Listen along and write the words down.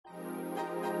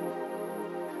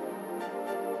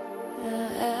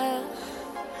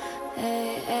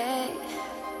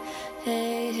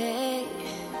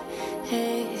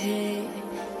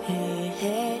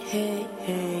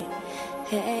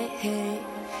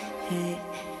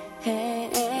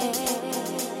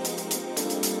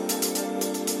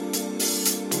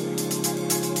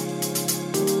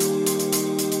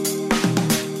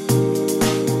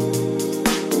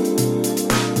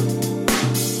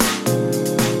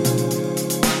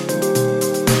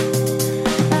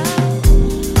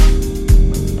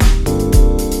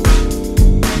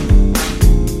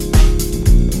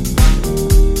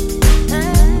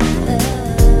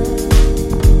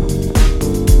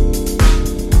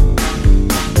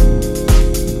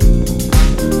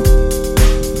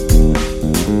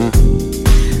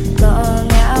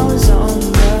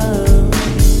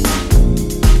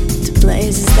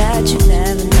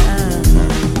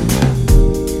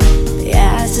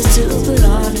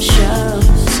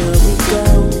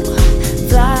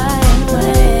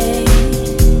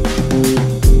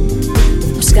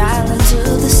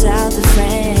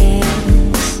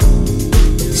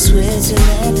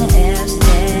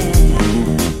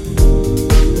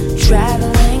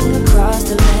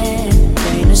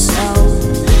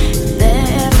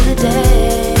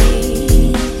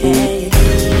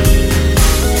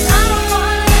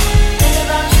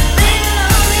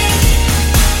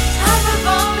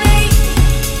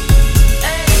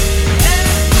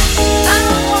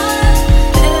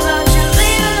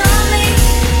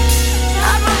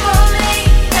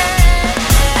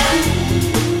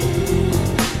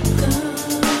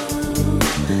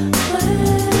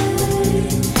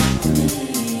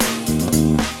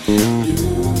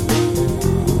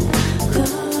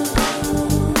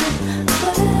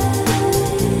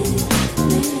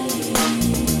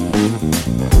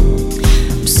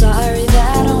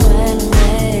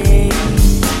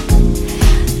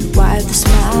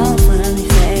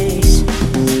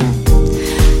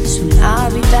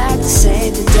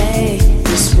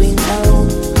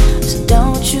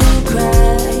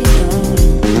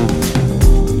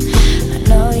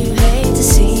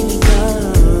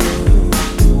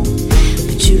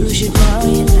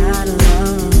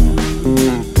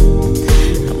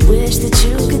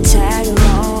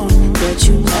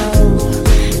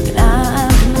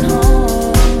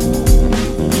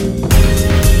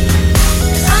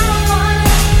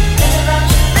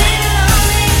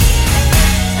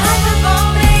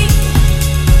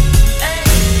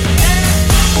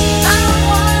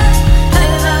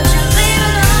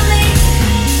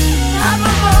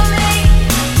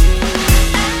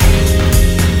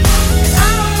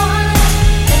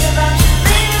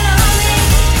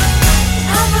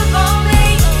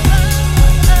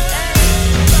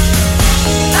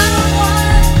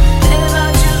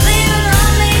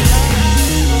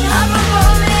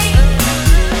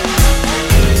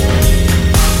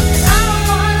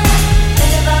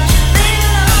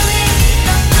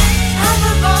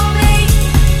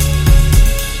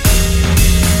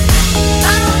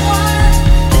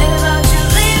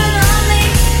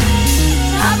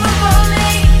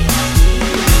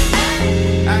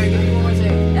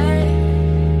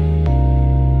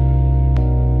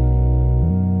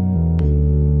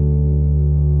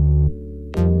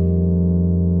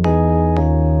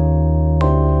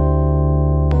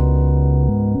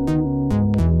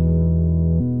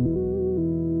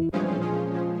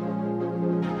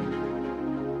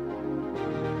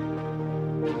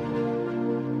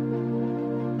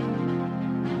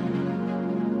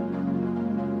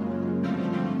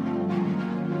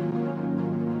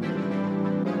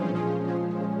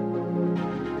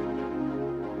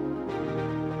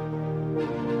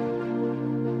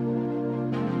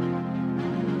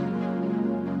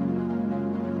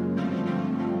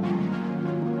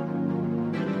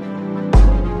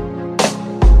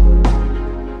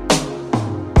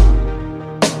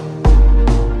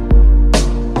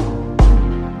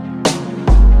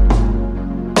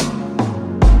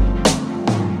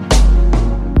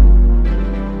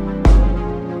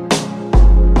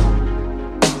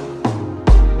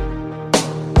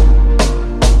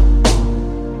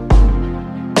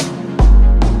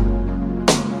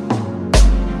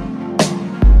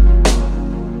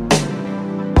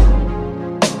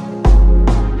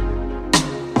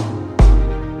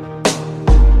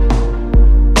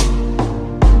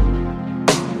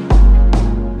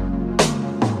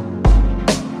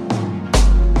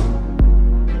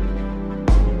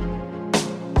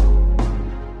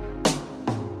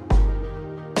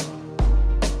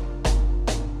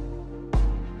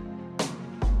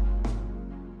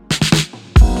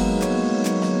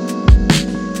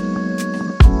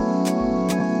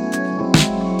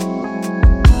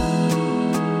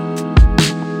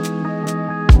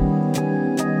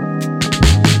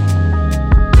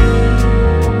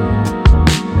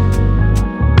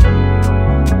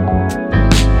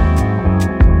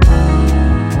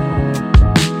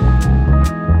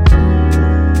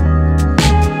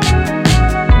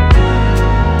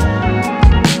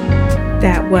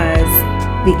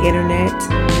internet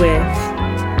with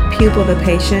Pupil the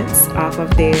Patience off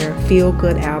of their Feel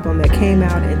Good album that came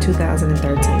out in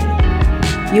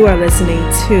 2013. You are listening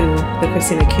to the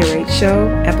ChristinaCurates Show,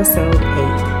 episode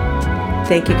 8.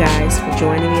 Thank you guys for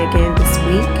joining me again this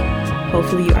week.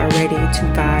 Hopefully you are ready to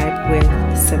vibe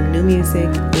with some new music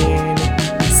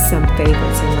and some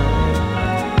favorites in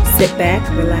line. Sit back,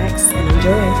 relax, and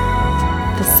enjoy.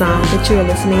 The song that you are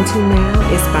listening to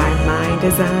now is by Mind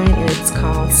Design and it's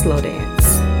called Slow Dance.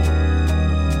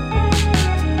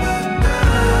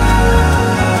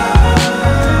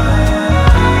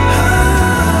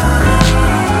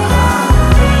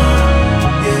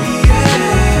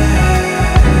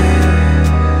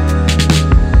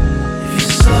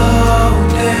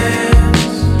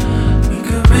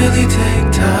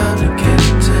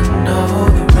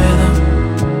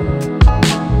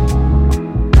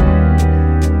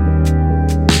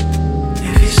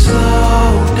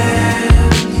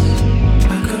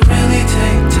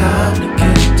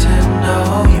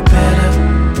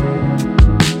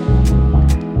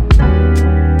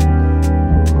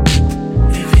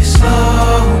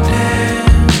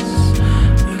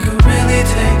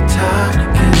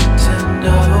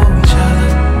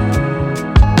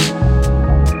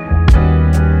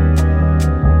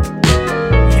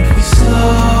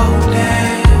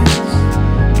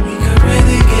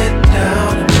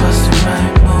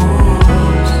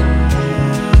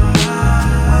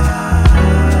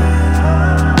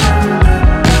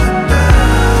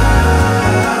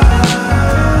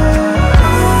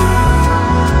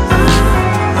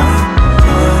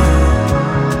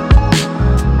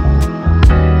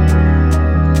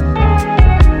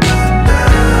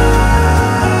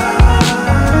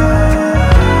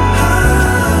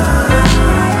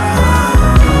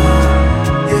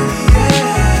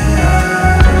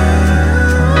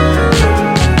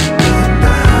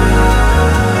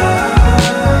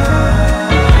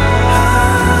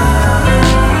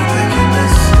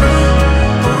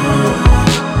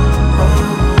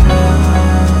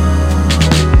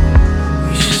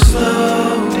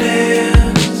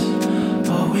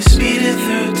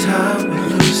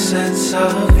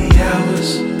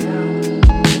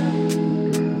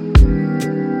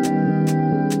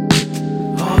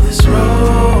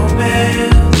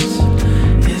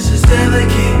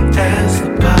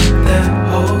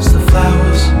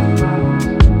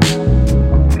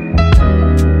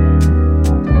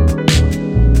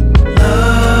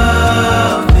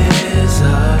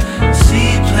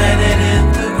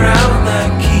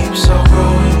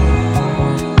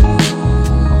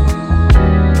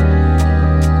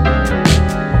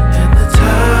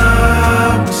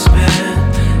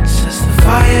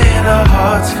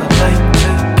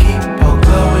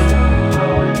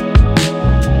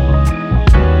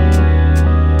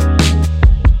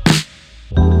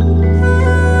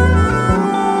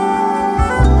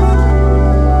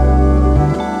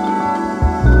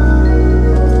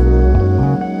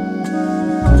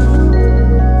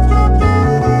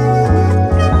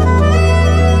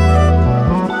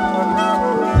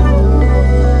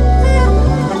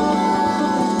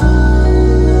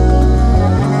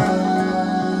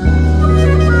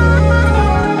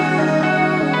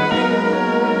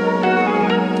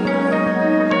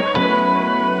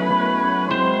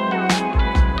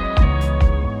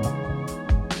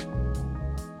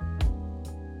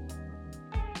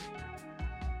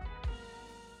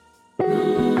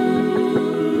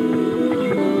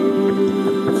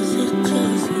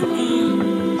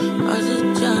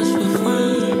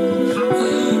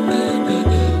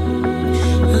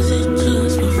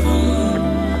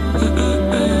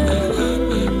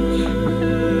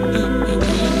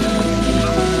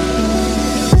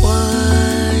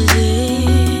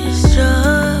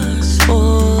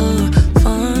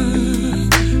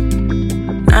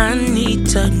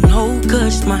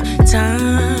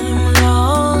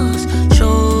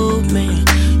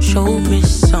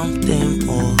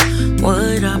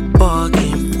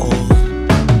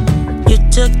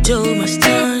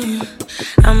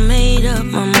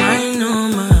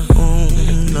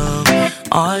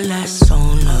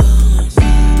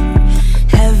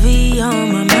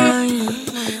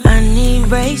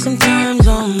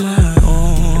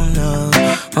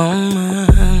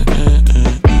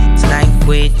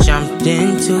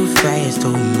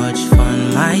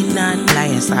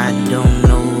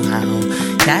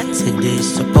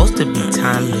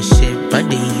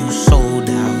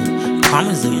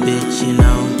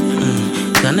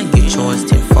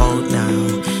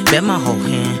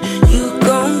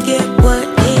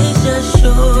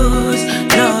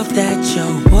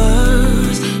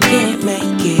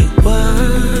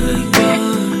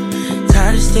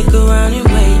 Stick around and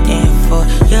waiting for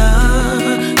you.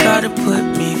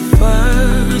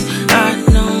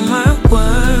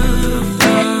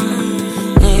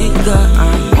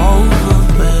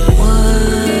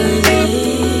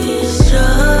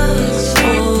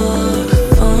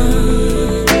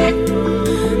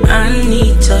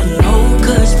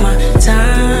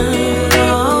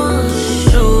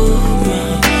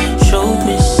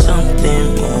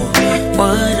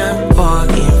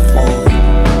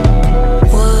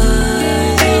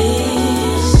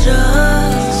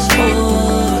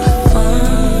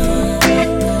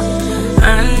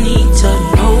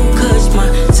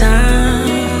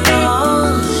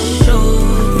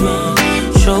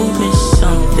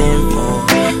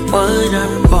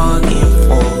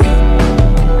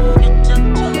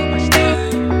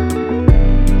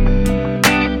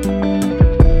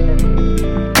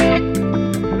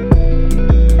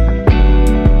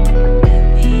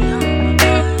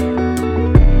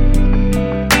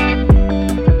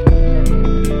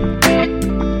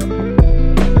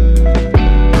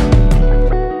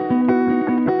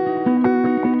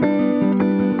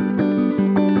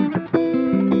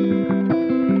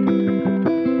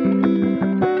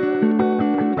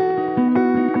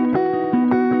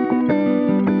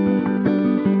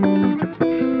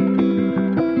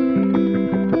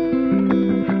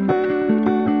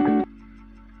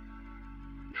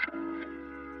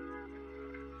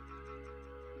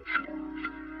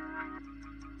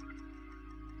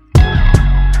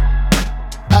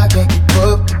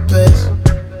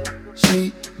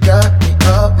 got me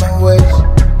up my waist. I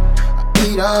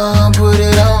eat on, put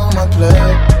it on my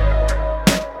plate.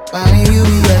 Mommy, you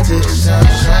be into the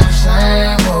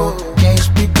same, oh. Can't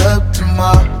speak up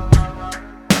tomorrow.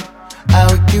 I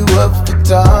wake you up for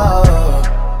talk.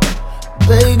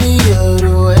 Baby, you're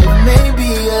the way, maybe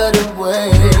you're the way.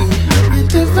 You're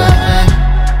divine,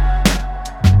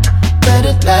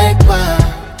 better like wine.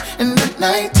 In the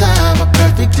nighttime, a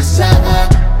perfect design.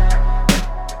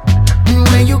 And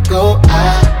when you go, I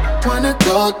wanna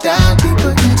go down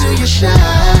deeper into your shine.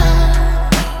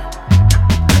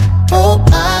 Oh,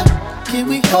 can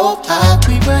we hope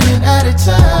we running out of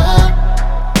time?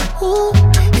 Ooh,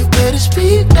 you better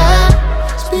speak now,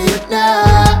 speak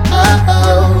now.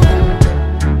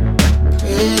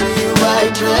 Pretty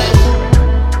white dress,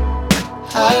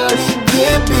 how did it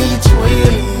get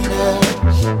between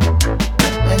us?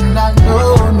 And I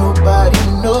know nobody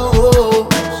knows.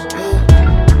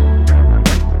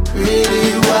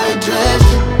 Pretty white dress,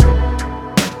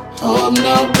 hope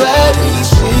nobody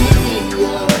sees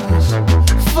us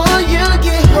before you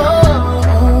get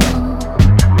home.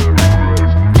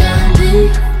 Candy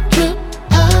drip,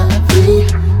 IV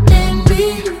in me,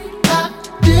 I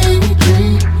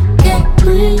daydream. Can't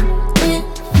breathe if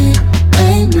it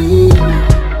ain't me.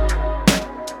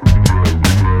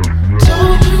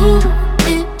 Told you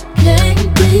it can't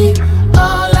be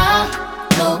all I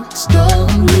know. It's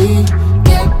lonely.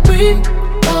 Can't breathe,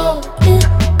 oh, it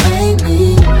ain't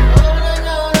me.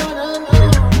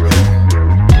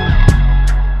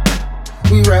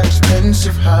 We ride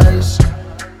expensive highs.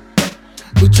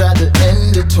 We tried to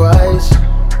end it twice.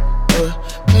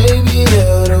 Maybe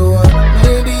you're the one,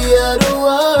 maybe you're the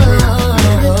one.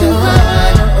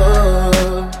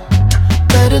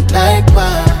 Better like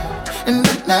wine. In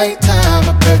the nighttime,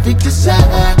 a perfect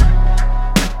design.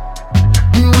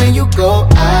 And when you go,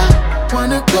 I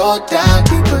wanna go down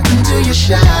deeper into your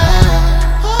shine.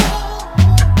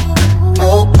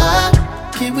 Oh,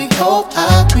 can we hope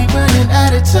we running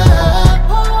out of time?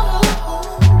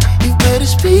 You better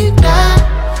speak now,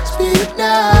 speak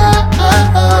now.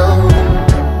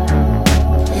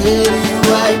 Pretty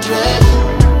white dress,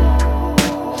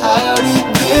 how did it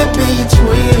get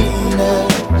between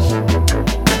us?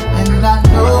 And I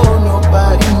know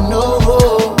nobody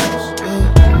knows.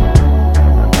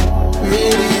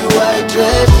 Pretty white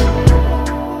dress,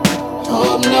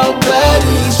 hope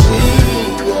nobody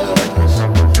sees us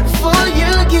before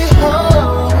you get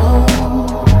home.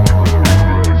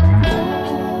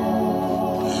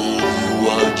 Pretty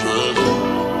white dress,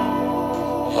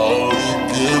 how did it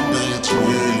get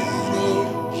between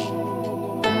us?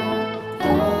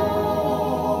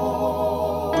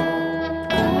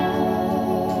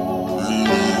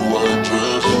 Pretty white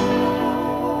dress,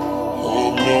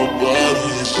 hope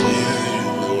nobody sees us.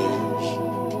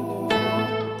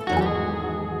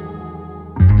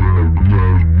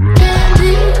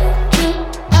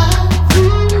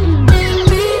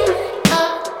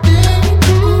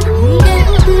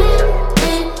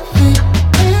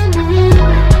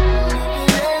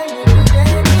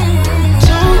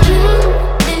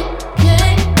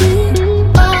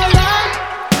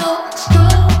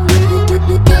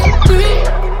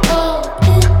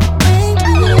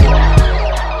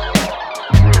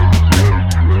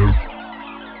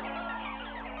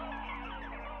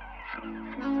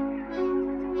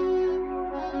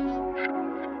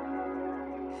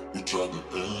 We tried to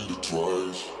end it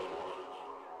twice.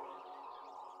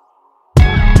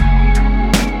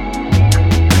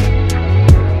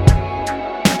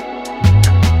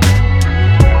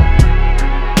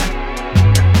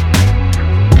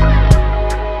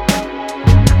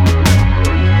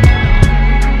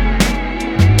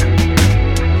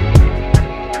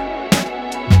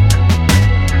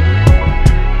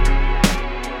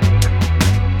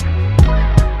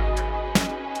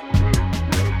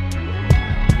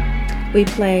 We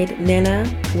played Nina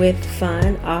with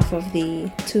Fun off of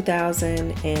the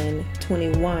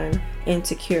 2021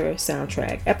 Insecure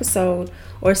soundtrack episode,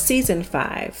 or season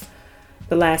 5,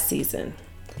 the last season.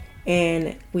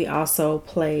 And we also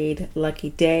played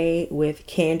Lucky Day with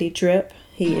Candy Drip.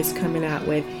 He is coming out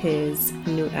with his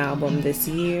new album this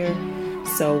year,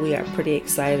 so we are pretty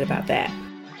excited about that.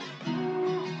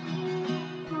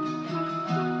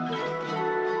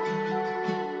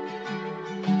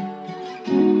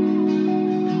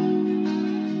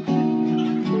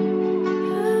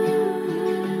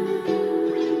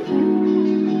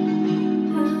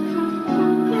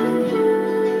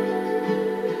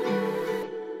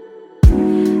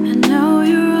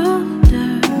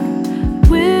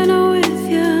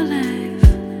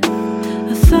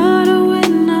 I thought I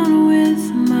went on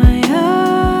with my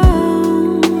own.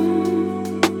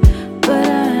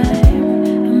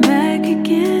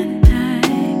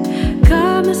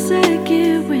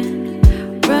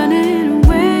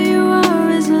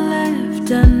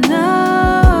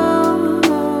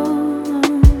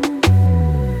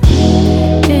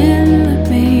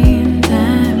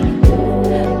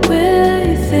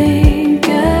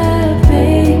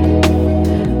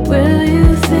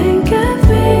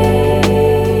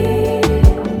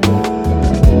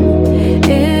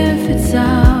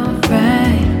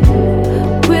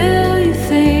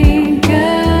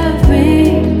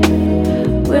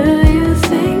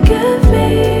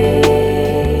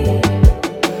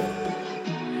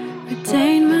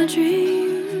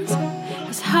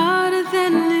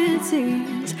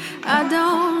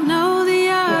 don't know the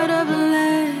art of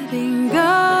letting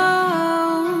go.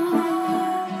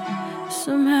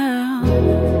 Somehow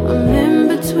I'm in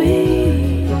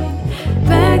between,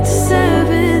 back to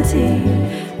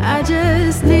 17. I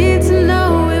just need to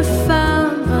know if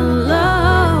I'm alone.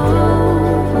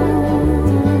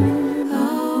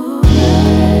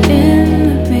 In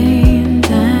the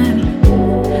meantime,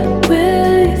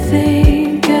 will you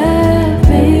think of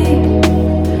me?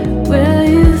 Will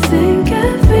you think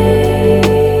of me?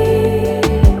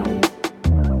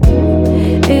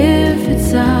 If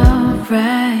it's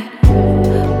alright,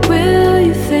 will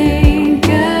you think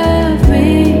of me?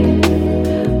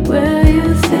 Will you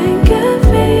think of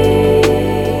me?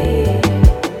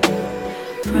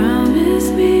 Promise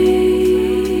me,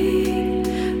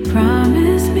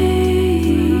 promise me,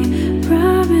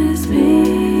 promise me.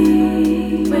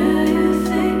 Will you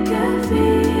think of me?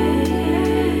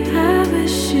 I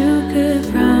wish you could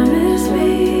promise me.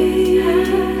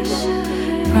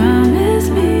 Promise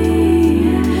me,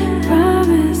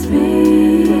 promise me.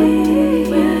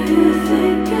 Will you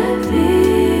think of me?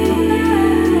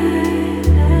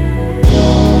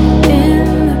 In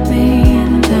the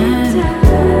meantime,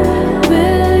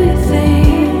 will you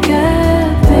think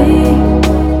of me?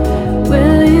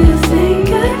 Will you think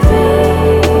of me?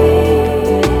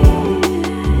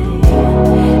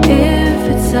 If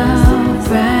it's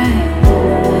alright,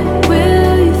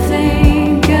 will you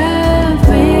think of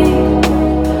me?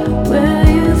 Will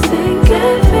you think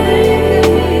of me?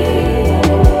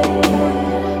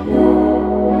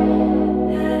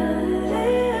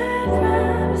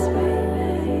 Promise me.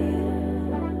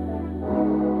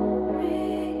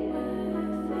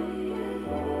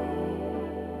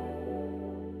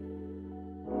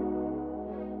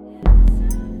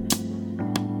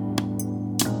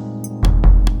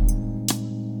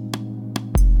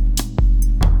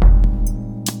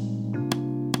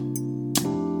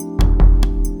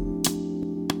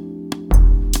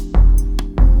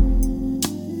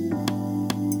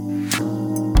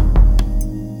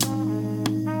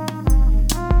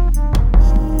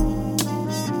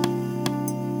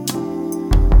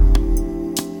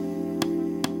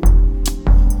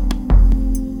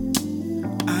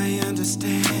 I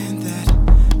understand that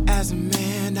as a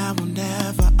man I will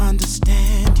never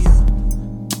understand you.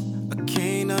 I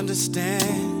can't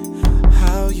understand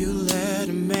how you let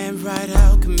a man right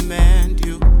out command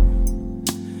you.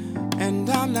 And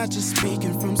I'm not just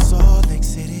speaking from Salt Lake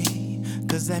City,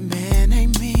 'cause that man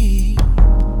ain't me,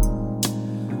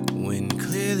 when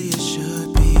clearly it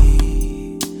should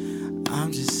be.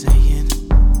 I'm just saying,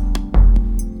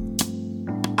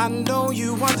 I know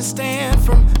you understand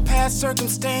from past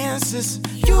circumstances.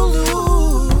 You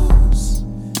lose.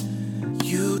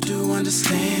 You do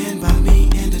understand by me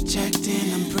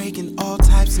interjecting. I'm breaking all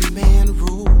types of man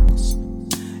rules.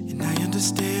 And I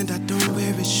understand I don't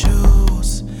wear his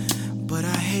shoes, but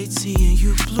I hate seeing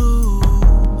you blue.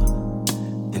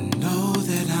 And know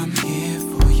that I'm here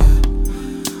for you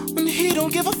when he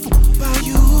don't give a fuck about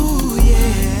you,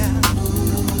 yeah.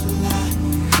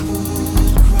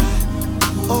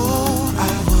 Oh, I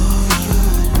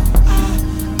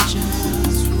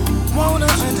just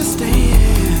wanna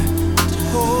understand.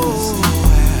 Oh,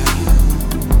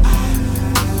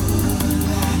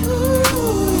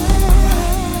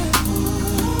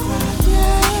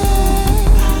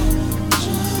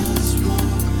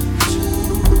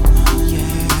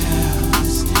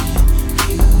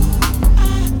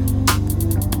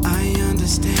 I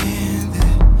understand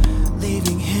that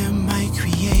leaving him might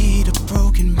create a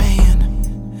broken man.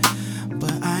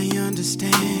 But I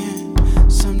understand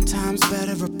sometimes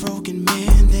better a broken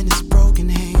man than his broken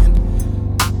hand.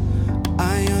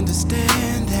 I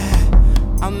understand that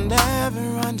I'll never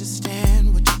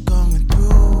understand what you're going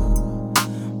through,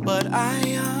 but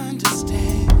I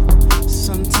understand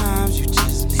sometimes you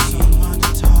just need someone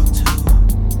to talk to.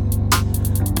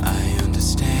 I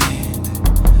understand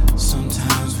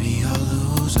sometimes we all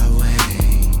lose our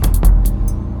way,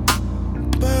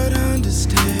 but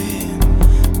understand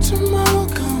tomorrow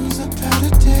comes a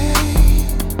better day.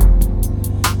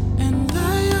 And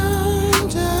I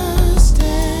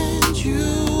understand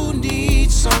you need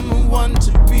someone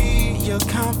to be your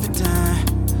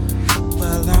confidant.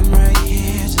 Well, I'm right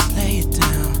here, just lay it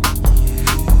down.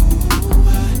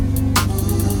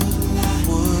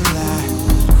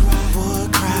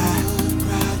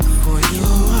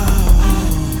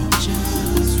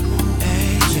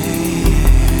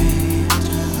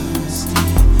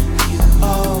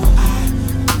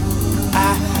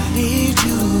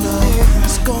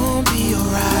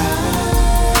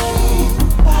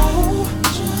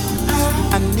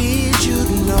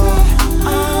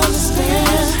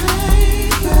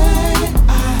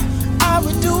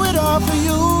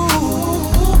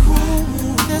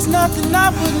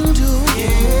 wouldn't do.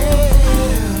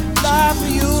 Lie for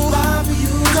you,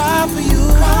 cry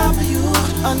for you,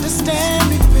 understand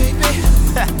me, baby.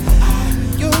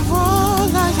 You're all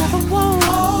I ever want,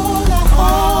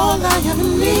 all I ever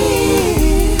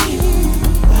need.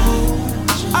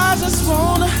 I just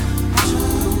wanna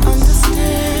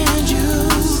understand you,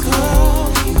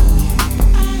 girl.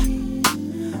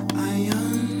 I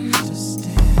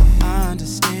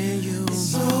understand you.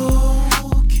 It's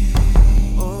okay.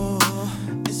 Oh,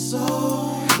 it's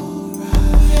alright.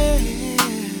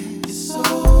 It's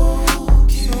okay.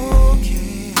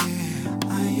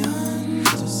 I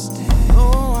understand.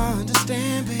 Oh, I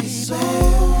understand, baby. It's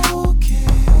okay.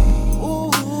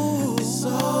 Ooh, it's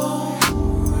alright.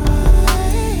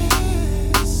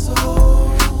 It's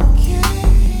okay.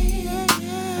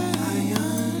 I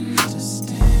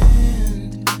understand.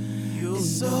 You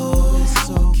know it's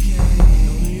okay.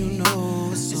 You know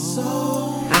it's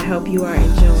okay. I hope you are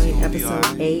enjoying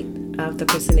episode 8 of the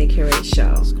ChristinaCurates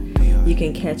Show. You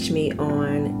can catch me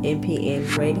on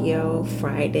NPN Radio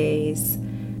Fridays,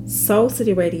 Soul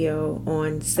City Radio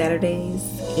on Saturdays,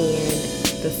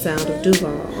 and The Sound of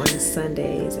Duval on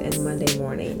Sundays and Monday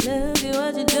morning. Look at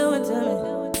what you're doing to me.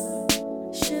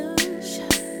 Shush.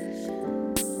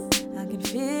 I can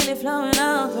feel it flowing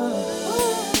out from me.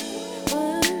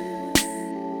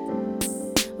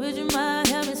 Would you mind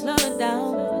help me slow it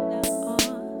down? Or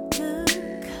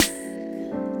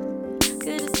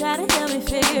could you try to help me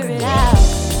figure it out?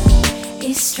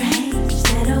 It's strange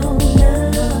that old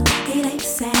love, it ain't the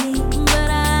same, but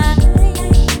I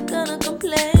ain't gonna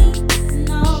complain.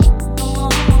 No.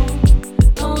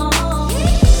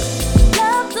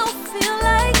 Love don't feel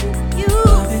like it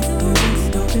used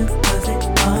to.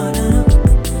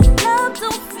 Love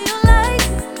don't feel like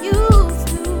it used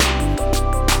to.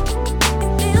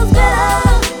 It feels better.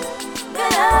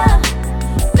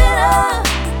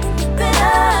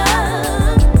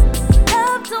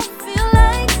 Love don't feel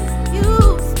like it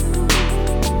used to.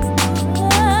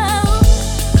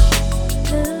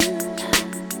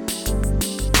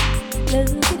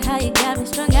 Look at how you got me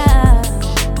strung out.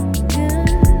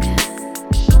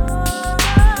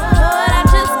 But I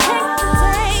just can't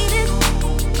contain it.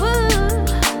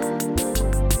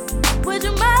 Would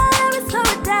you mind let me slow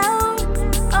it down?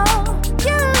 Oh,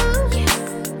 you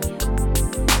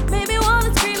maybe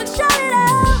wanna scream and shout it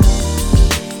out.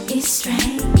 It's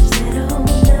strange that old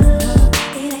love,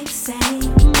 it ain't the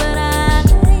same, but I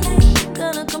ain't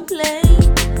gonna complain.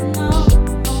 No.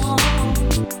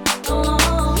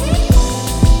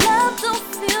 Love don't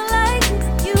feel like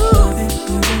it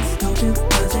used to.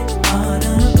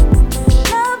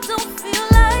 Love don't feel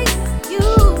like it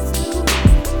used to.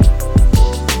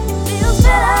 It feels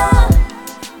better.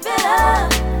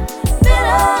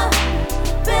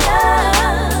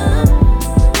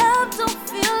 Love don't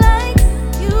feel like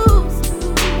it used to.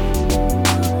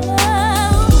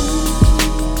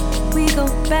 We go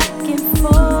back and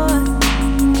forth,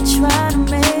 try to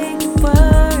make it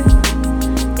work.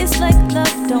 It's like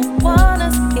love don't want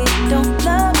us, it don't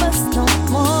love us no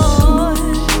more.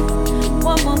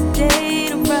 One more day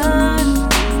to run,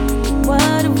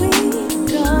 what do we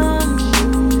become?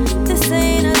 This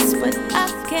ain't us, but I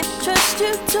can't trust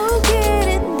you to get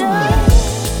it done.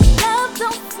 Love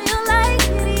don't feel like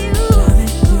it used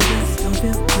to.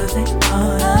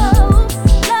 Oh,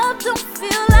 love don't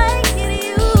feel like it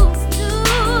used to.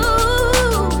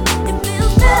 It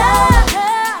feels better.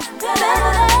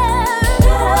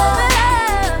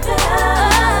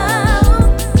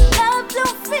 Love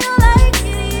don't feel like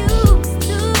it used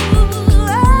to.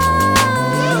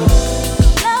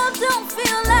 Love don't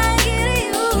feel like it used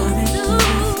to. Love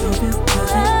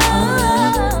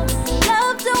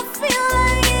don't feel like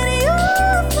it used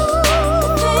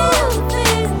to. I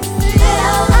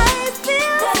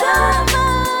feel so much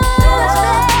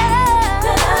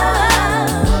better.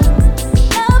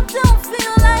 Love don't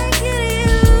feel like it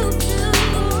used to.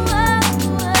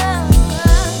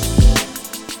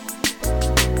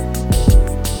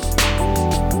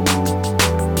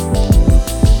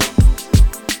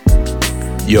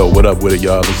 Yo, what up with it,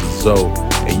 y'all? This is Zoe,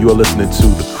 and you are listening to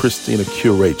the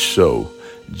ChristinaCurates Show,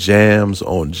 Jams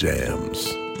on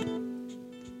Jams.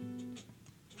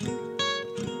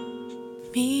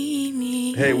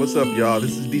 Hey, what's up, y'all?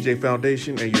 This is DJ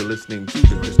Foundation, and you're listening to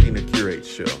the ChristinaCurates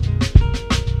Show.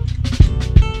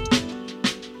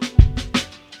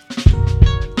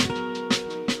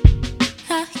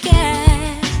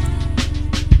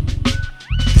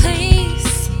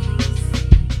 Please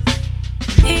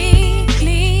meet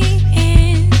me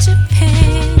in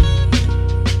Japan.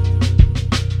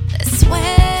 That's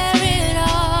where it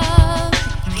all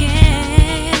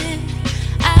began.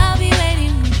 I'll be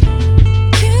waiting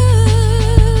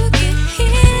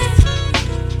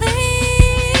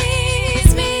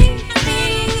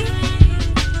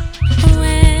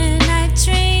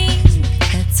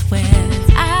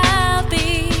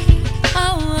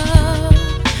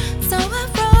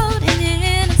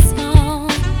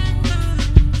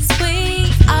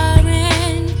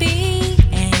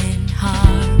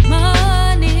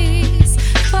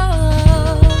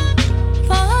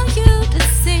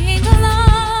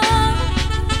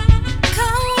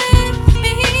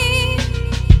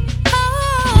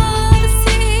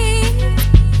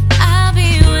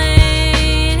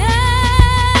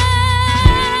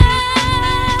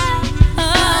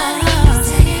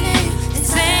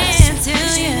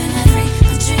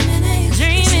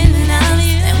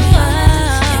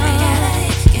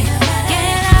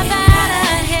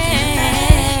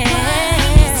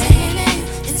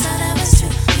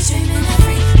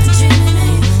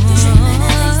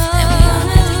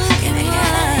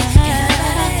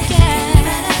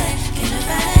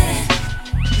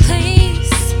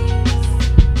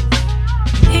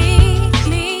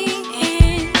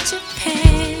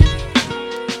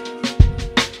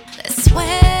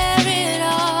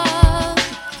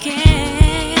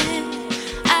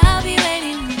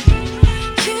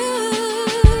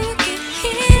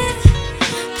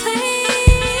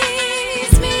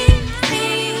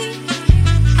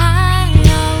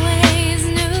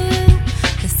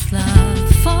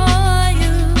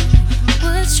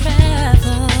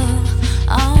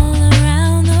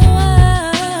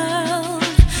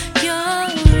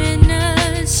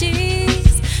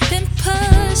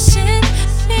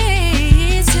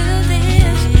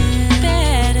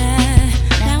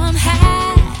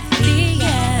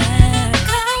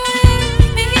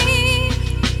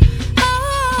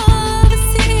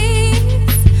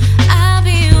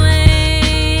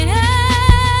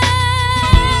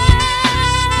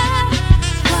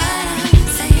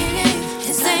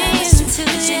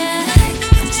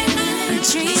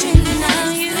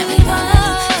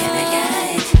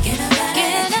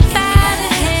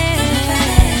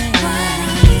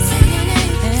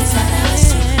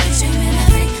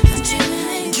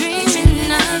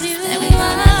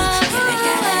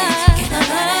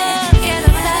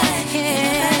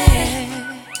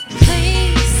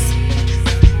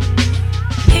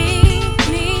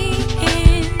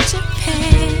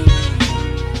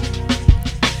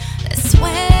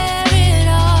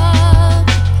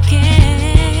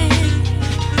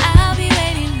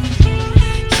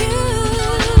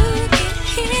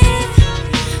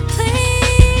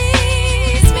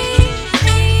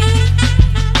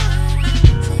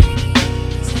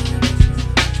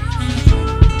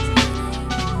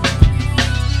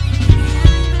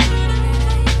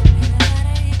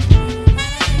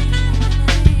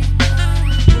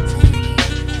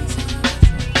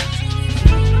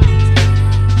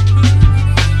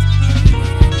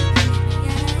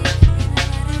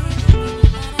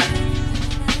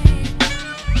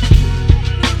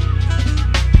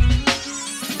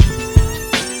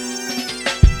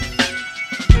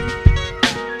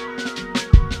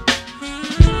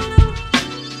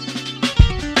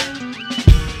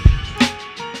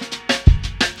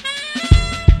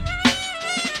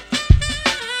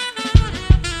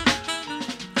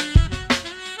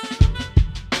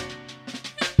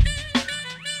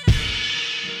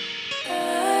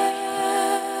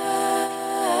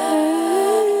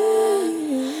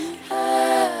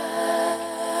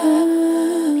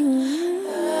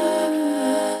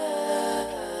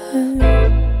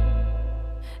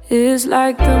It's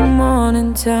like the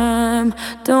morning time.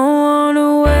 Don't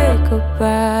wanna wake up,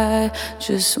 I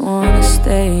just wanna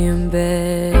stay in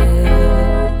bed.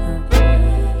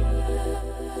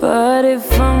 But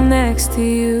if I'm next to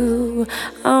you,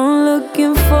 I'm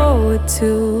looking forward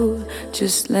to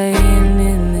just laying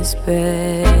in this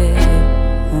bed.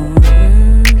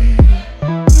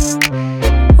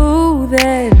 Ooh,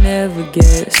 that never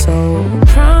gets old.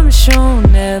 Promise you'll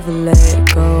never let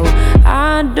go.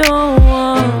 I don't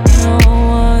want no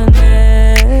one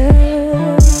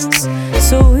else,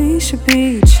 so we should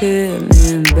be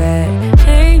chilling back.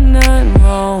 Ain't nothing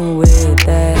wrong with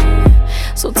that.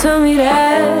 So tell me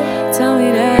that, tell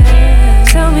me that.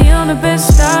 Tell me I'm the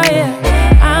best I am.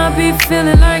 I be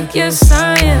feeling like yes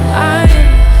I am, I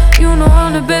am. You know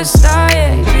I'm the best I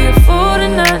am. Be a fool to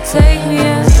not take me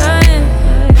as I am.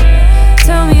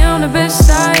 Tell me I'm the best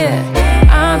I am.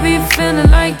 I be feeling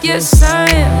like yes I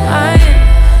am, I am.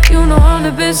 You know I'm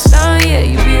the best I am.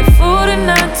 You be a fool to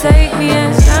not take me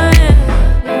as I am.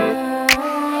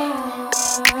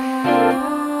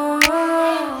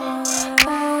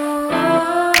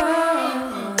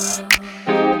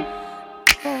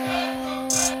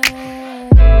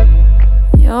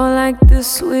 You're like the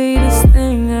sweetest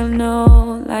thing I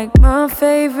know, like my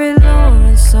favorite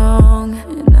Lauren song,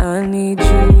 and I need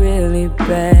you really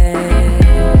bad.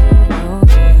 Oh,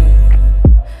 yeah.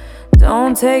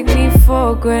 Don't take me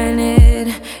for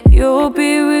granted, you'll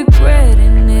be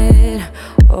regretting it.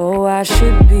 Oh, I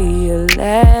should be your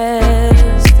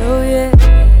last, oh yeah.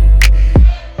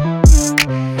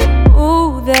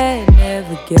 Ooh, that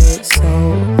never gets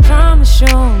old. Promise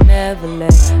you'll never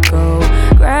let go.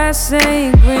 Grass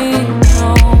ain't green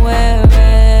nowhere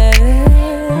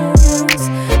else,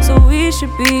 so we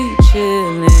should be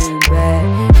chillin' back.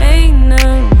 Ain't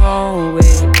nothing wrong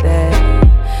with that.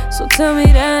 So tell me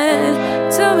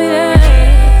that, tell me that.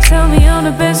 Tell me I'm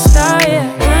the best I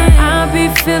am. I be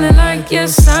feeling like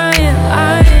yes I am,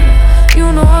 I am.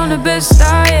 You know I'm the best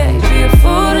I am. Be a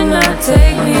fool to not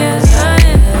take me as I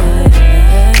am.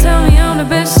 Tell me I'm the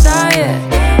best I am.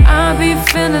 I be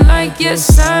feeling like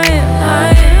yes I am,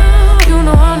 I am. You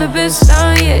know I'm the best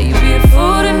I am. You be a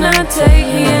fool to not take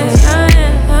me as I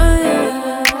am, I am.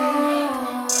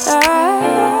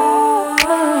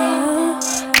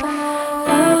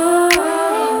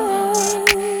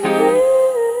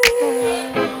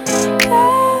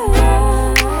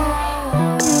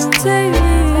 Take me,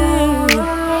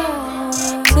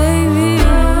 take me,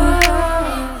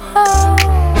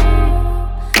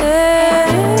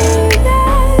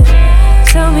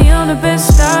 tell me I'm the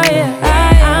best I am.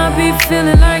 I be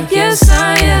feeling like yes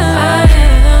I am, I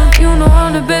am. You know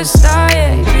I'm the best I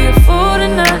am. Be a fool to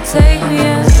not take me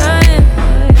as I am.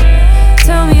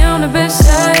 Tell me I'm the best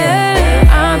I am.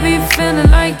 I be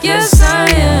feeling like yes I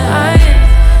am, I am.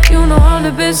 You know I'm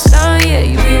the best I am.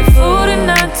 You be a fool to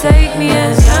not take me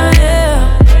as I am.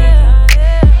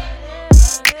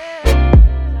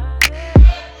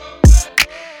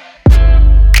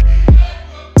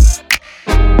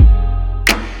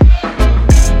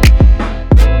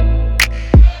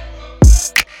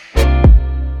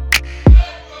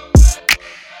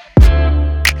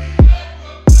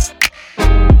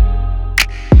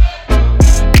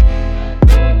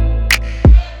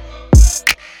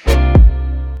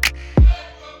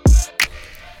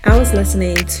 I was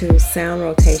listening to Sound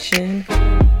Rotation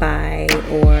by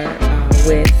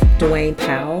with Dwayne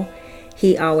Powell.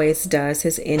 He always does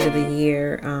his end of the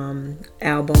year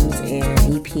albums and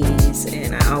EPs,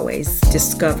 and I always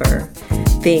discover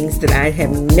things that I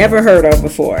have never heard of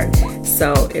before.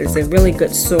 So it's a really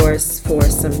good source for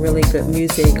some really good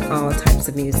music, all types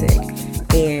of music.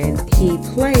 And he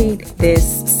played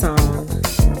this song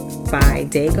by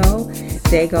Dago.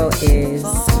 Dago is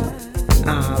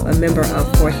a member of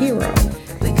For Hero,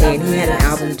 and he had an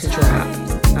album to drop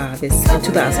this in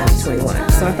 2021.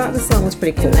 So I thought the song was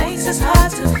pretty cool. It makes us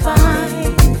hard to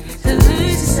find, to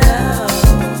lose yourself.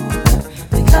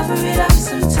 We cover it up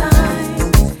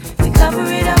sometimes. We cover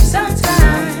it up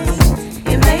sometimes.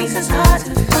 It makes us hard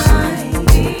to find,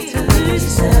 to lose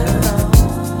yourself.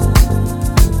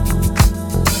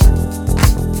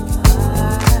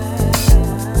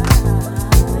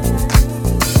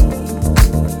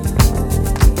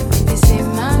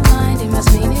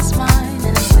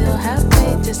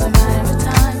 Just a matter of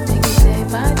time, take it day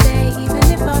by day. Even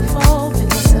if I fall, pick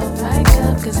myself back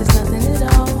up, 'cause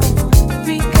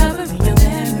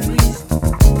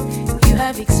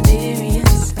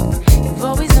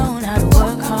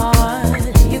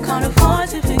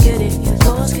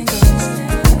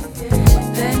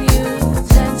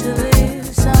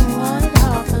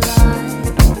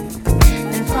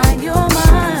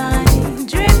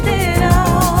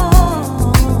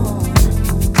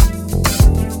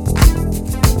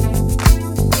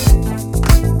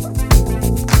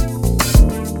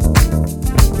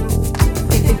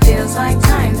feels like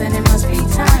time, then it must be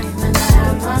time. And I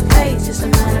have my faith, just a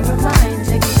matter of mind.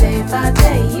 Take it day by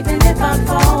day, even if I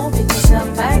fall. Pick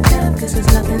myself back up, cause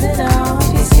it's nothing at all.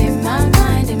 It's in my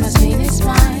mind, it must mean it's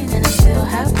mine. And I still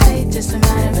have faith, just a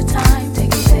matter of time.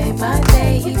 Take it day by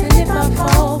day, even if I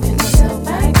fall. Pick myself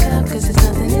back up, cause it's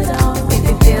nothing at all. If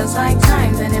it feels like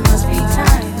time, then it must be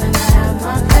time. And I have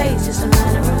my faith, just a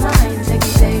matter of mind. Take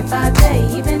it day by day,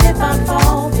 even if I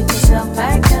fall. Pick myself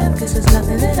back up, cause it's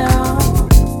nothing at all.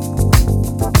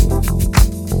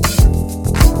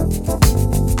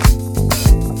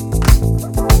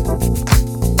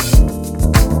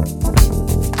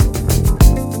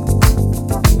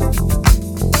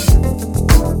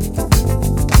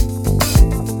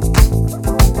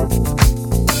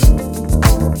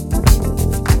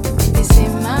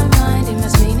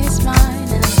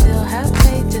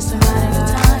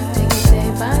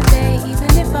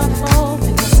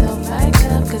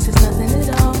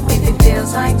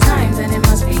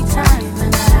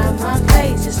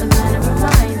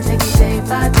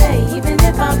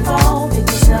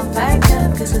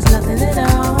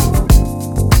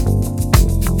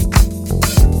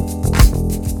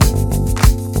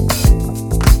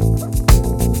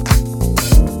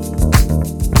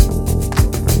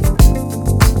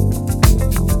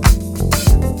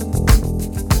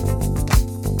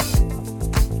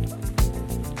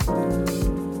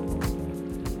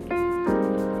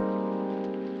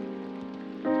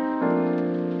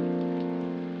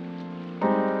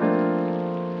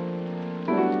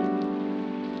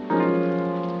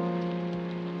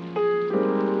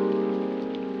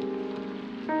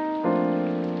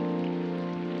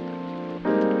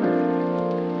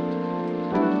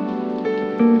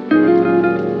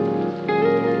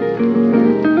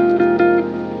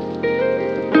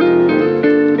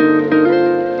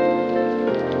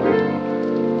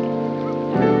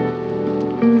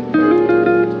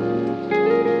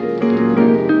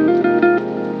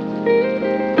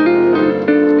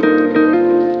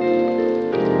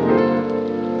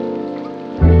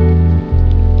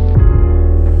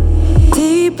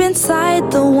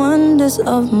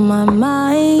 Of my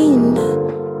mind,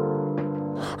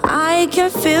 I can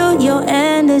feel your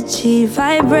energy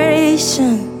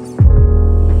vibration.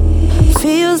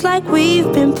 Feels like we've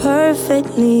been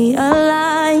perfectly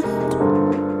aligned.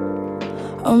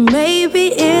 Or maybe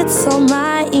it's all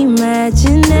my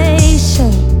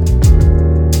imagination.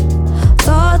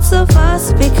 Thoughts of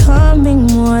us becoming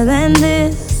more than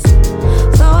this.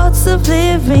 Thoughts of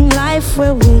living life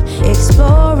where we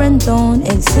explore and don't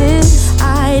exist.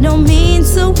 I don't mean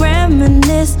to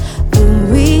reminisce, but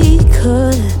we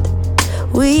could.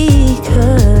 We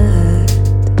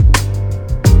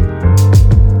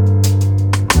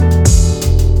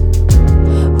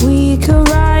could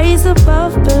rise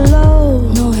above, below,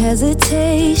 no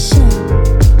hesitation.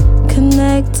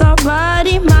 Connect our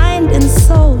body, mind and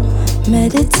soul.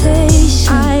 Meditation.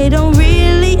 I don't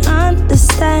really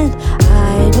understand,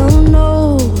 I don't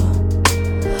know,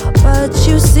 but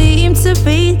you seem to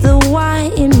be the why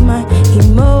in my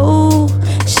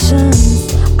emotions.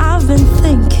 I've been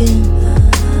thinking,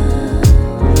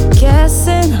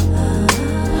 guessing,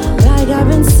 like I've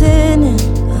been sinning.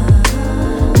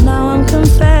 Now I'm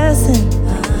confessing,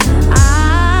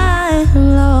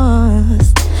 I'm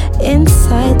lost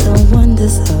inside the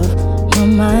wonders of my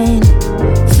mind.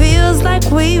 Feels like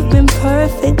we've been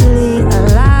perfectly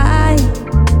aligned.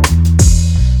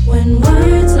 When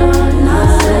words are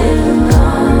not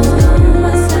enough, I'm in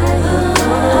my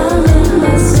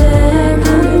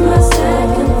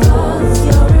second thoughts.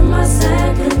 You're in my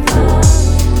second thoughts.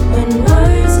 When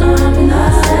words are not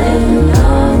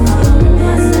enough,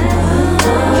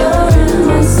 you're in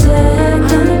my second thoughts.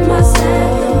 You're in my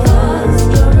second thoughts.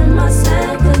 You're in my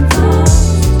second thoughts.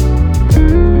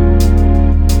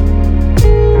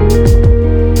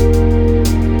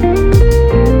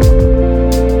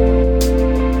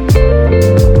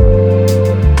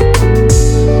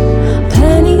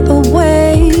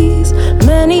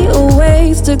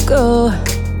 To go.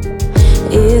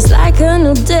 It's like a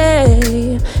new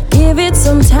day. Give it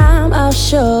some time, I'll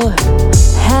show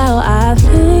how I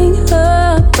think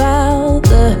about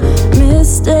the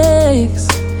mistakes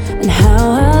and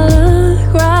how I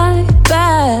look right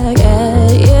back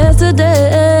at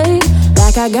yesterday.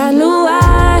 Like I got new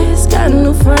eyes, got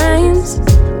new frames.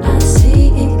 I see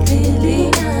it clearly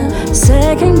now.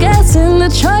 Second guessing the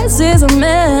choices I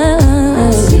made.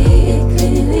 I see it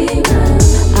clearly now.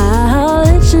 I'll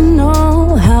let you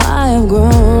know how I have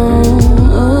grown.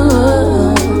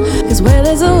 'Cause where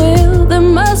there's a will, there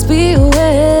must be a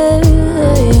way.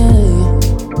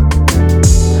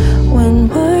 When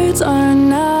words are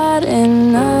not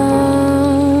enough,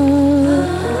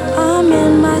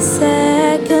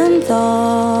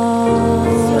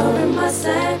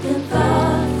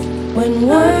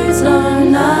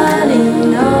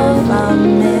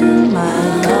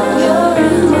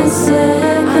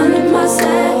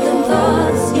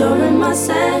 my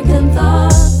second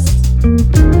thoughts. I'm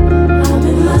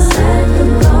in my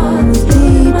second thoughts.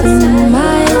 Deep in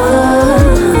my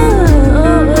thoughts.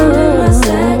 My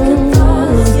second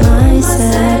thoughts. My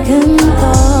second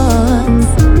thoughts.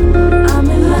 I'm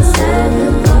in my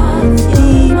second thoughts.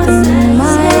 Deep in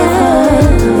my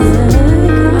thoughts.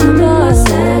 I'm in my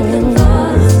second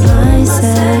thoughts. My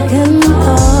second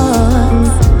thoughts.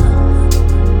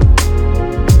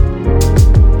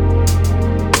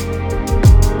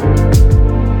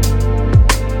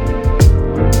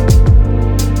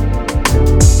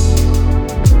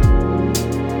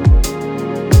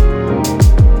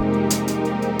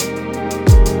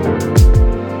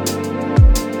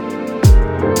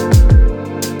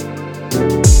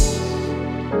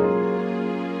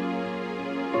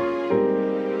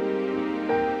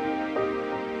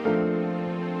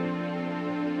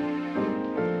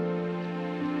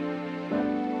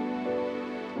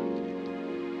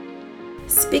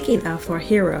 Speaking of For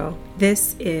Hero,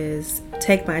 this is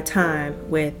Take My Time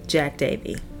with Jack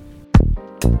Davey.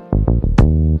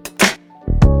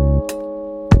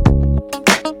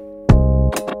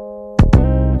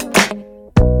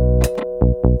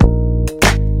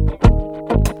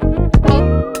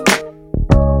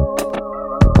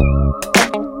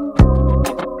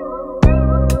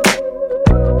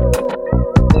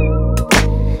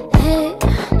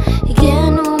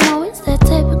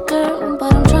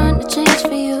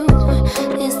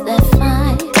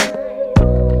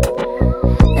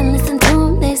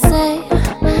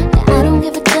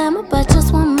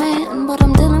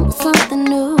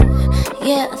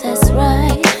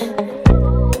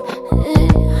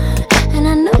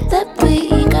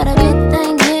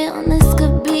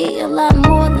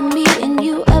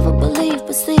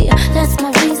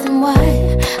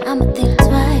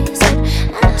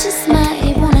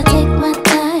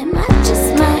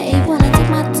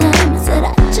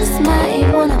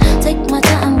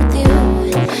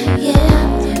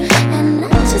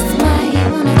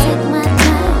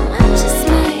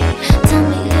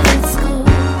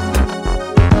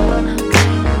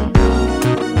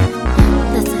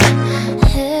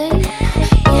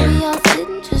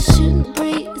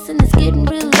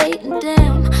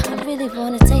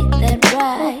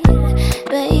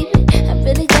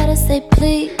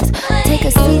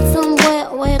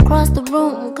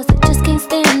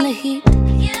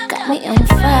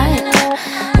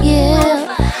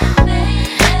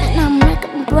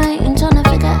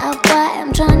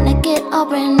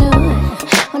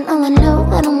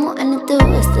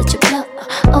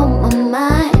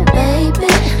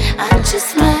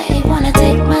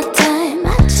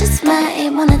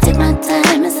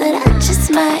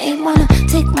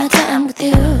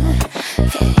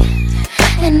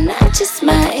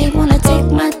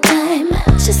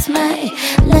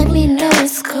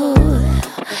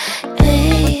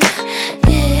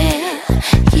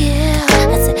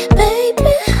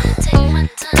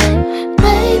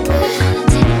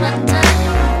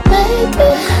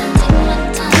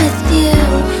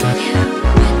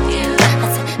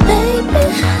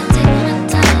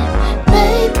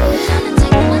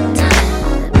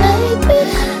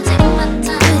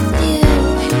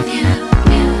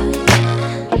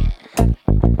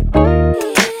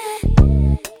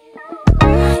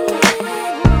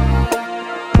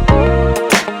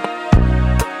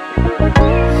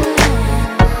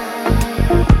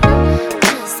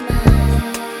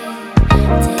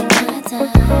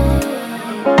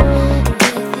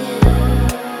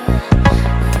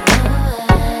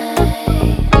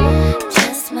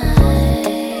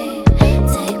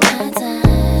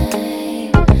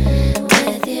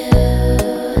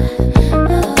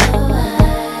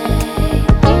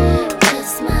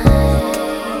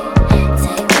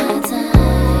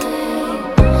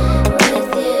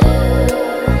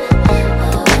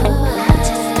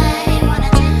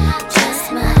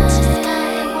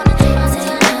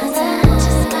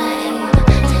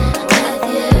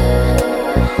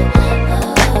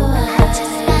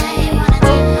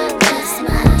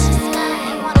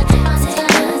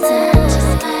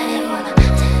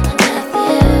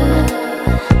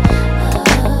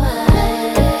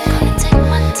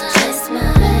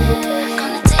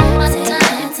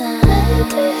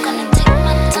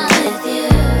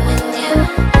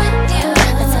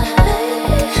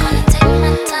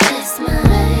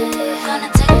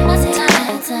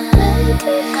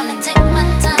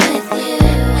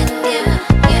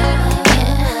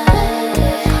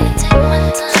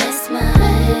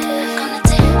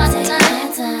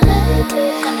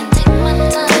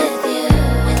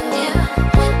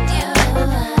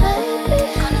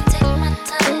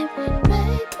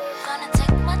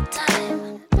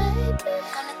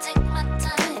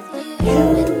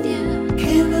 You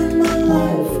came in my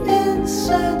life in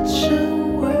such a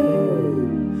way.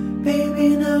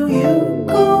 Baby, now you're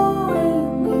going.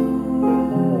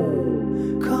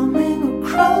 Coming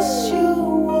across you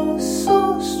was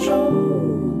so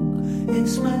strong.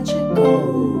 It's magical.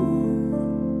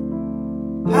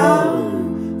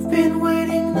 I've been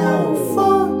waiting now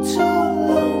for too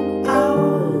long.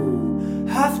 I'll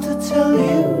have to tell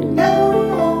you now.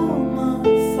 All my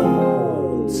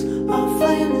thoughts are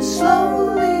flaming,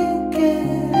 slowly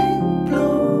getting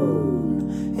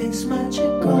blown. It's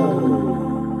magical.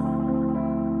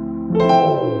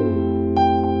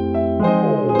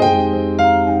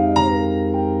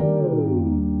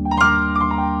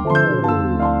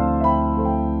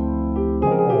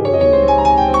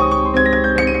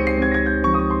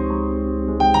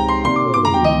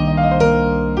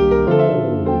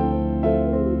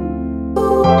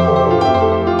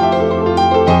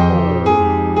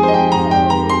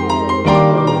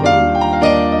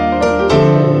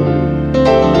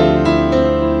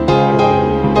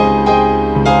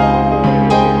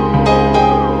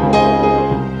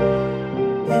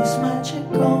 It's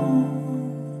magical.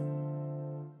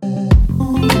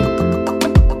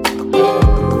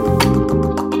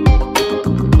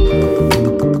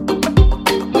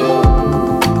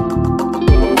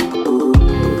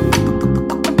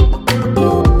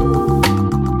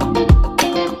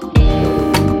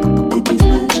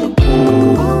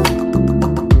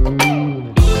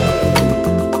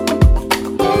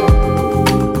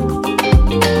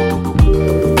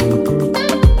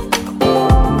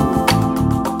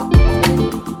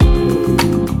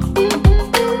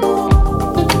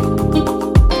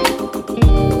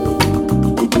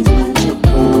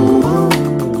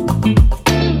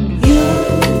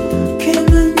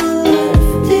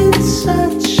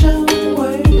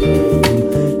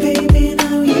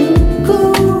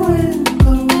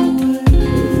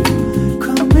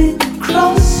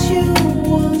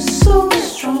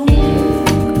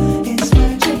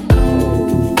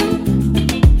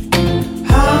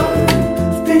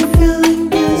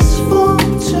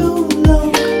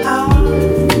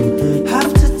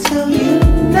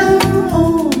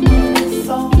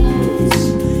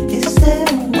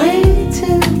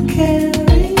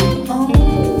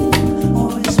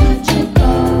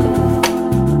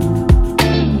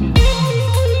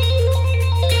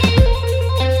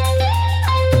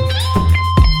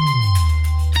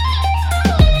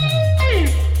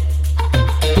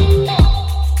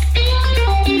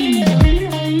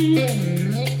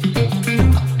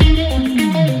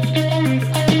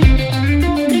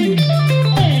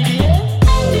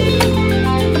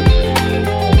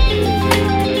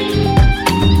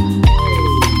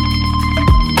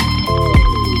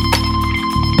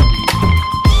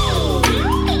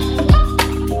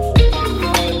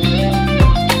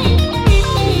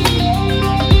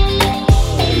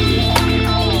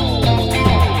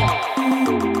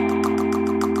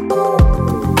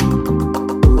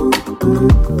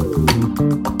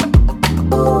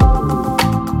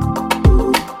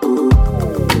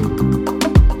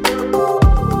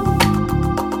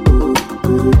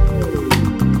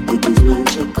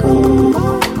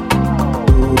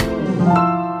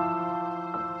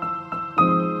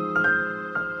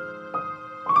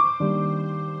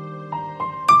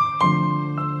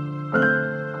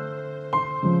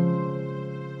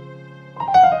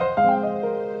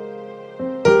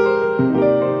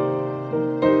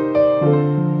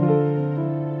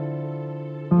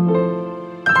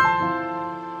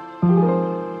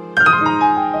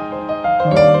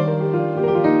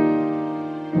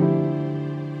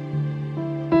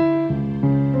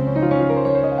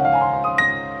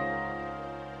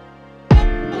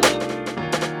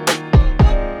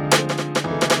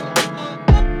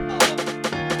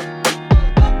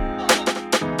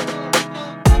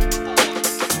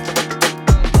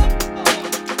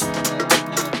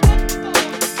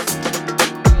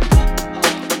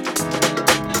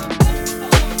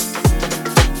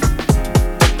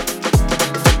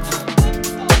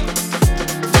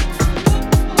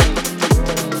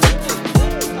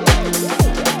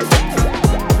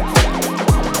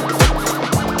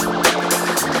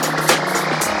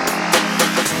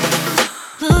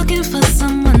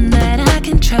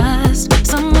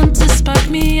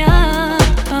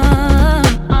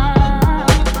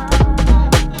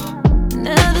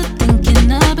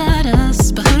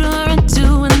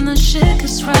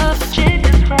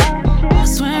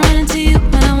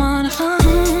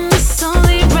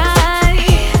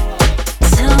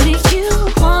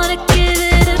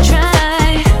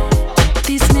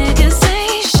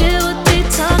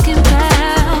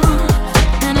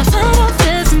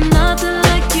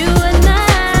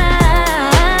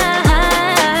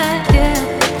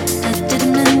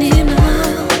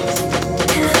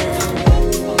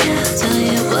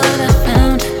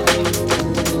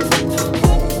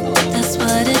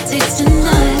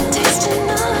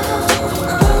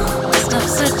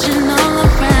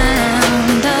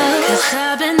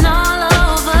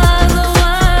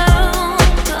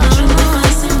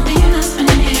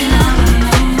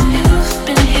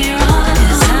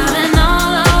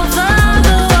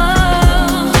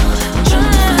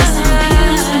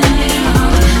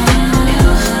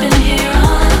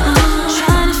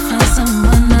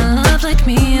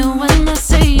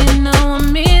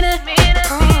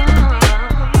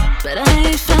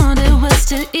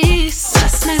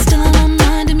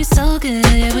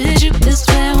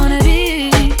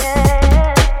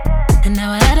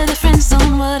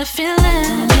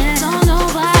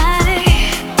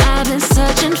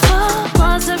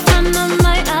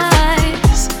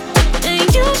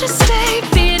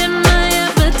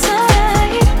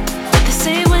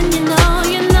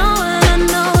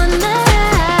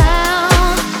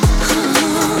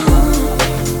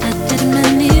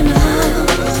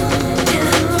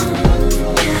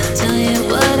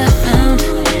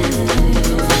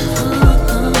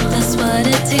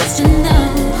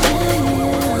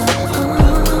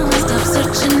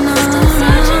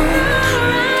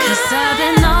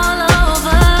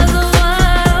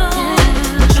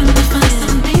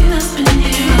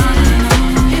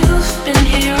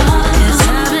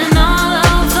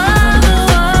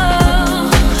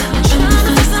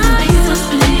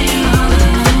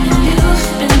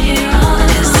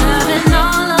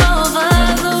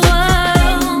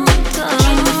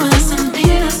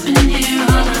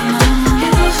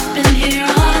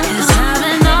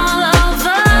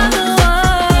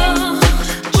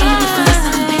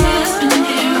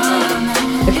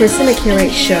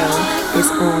 ChristinaCurates Show is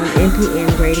on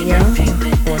NPN Radio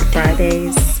on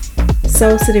Fridays,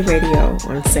 Soul City Radio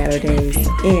on Saturdays,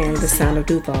 and The Sound of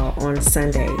Duval on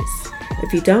Sundays.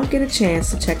 If you don't get a chance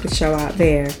to check the show out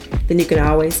there, then you can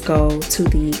always go to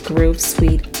the Groove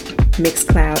Suite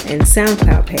Mixcloud and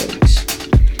SoundCloud page.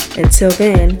 Until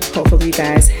then, hopefully you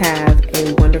guys have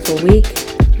a wonderful week.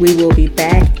 We will be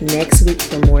back next week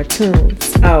for more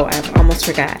tunes. Oh, I've almost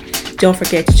forgot. Don't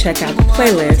forget to check out the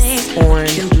playlist on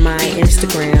my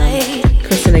Instagram,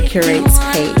 ChristinaCurates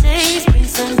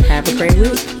page. Have a great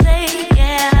week.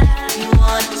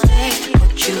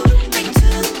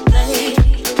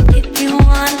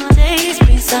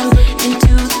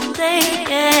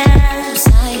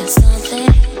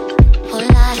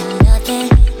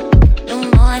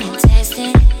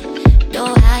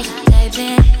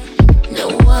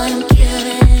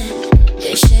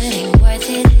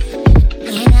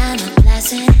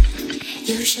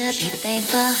 You should be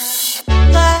thankful.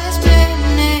 Last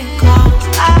minute calls,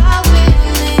 I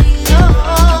really know.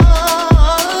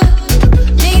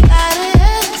 Need that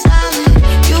ahead of time.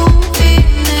 You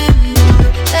feeling more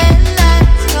than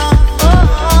that's your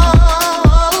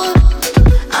fault.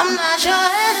 I'm not sure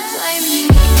how to blame you.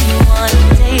 If you wanna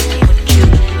take what you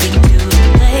bring to the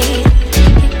plate,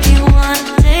 if you wanna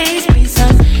taste, bring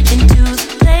something to the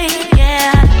plate,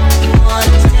 yeah. If you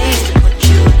wanna taste what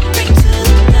you bring to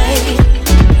the plate.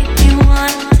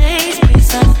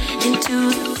 Into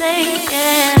the plate,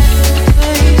 yeah.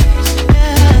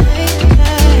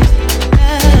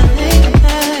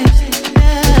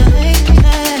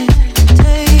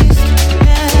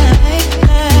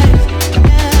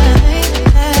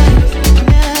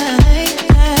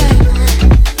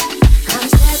 I'm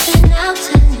stepping out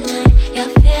tonight.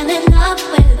 You're filling up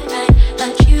with right,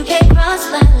 but you can't cross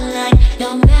my line. No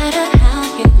matter how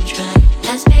you try,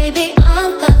 'cause baby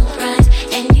I'm the prize,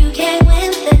 and you can't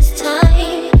win this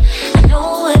time.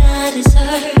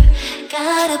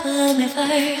 Gotta put me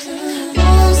first. You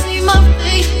won't see my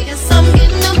face. Yes, I'm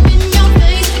getting up in your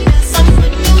face. Yes, I'm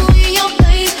putting you in your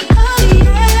place. Oh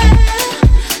yeah,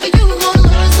 you gon'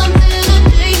 learn something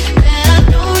today that I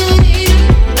don't really need it.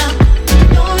 No,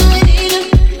 don't really need it.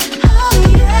 Oh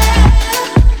yeah.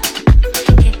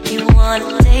 If you wanna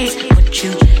taste what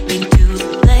you bring to the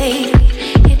plate,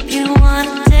 if you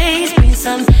wanna taste, bring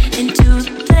something to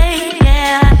the plate.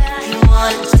 Yeah, if you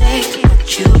wanna taste what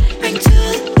you bring to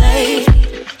the plate.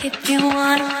 If you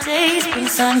wanna taste, bring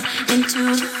some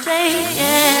into the plate,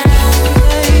 yeah.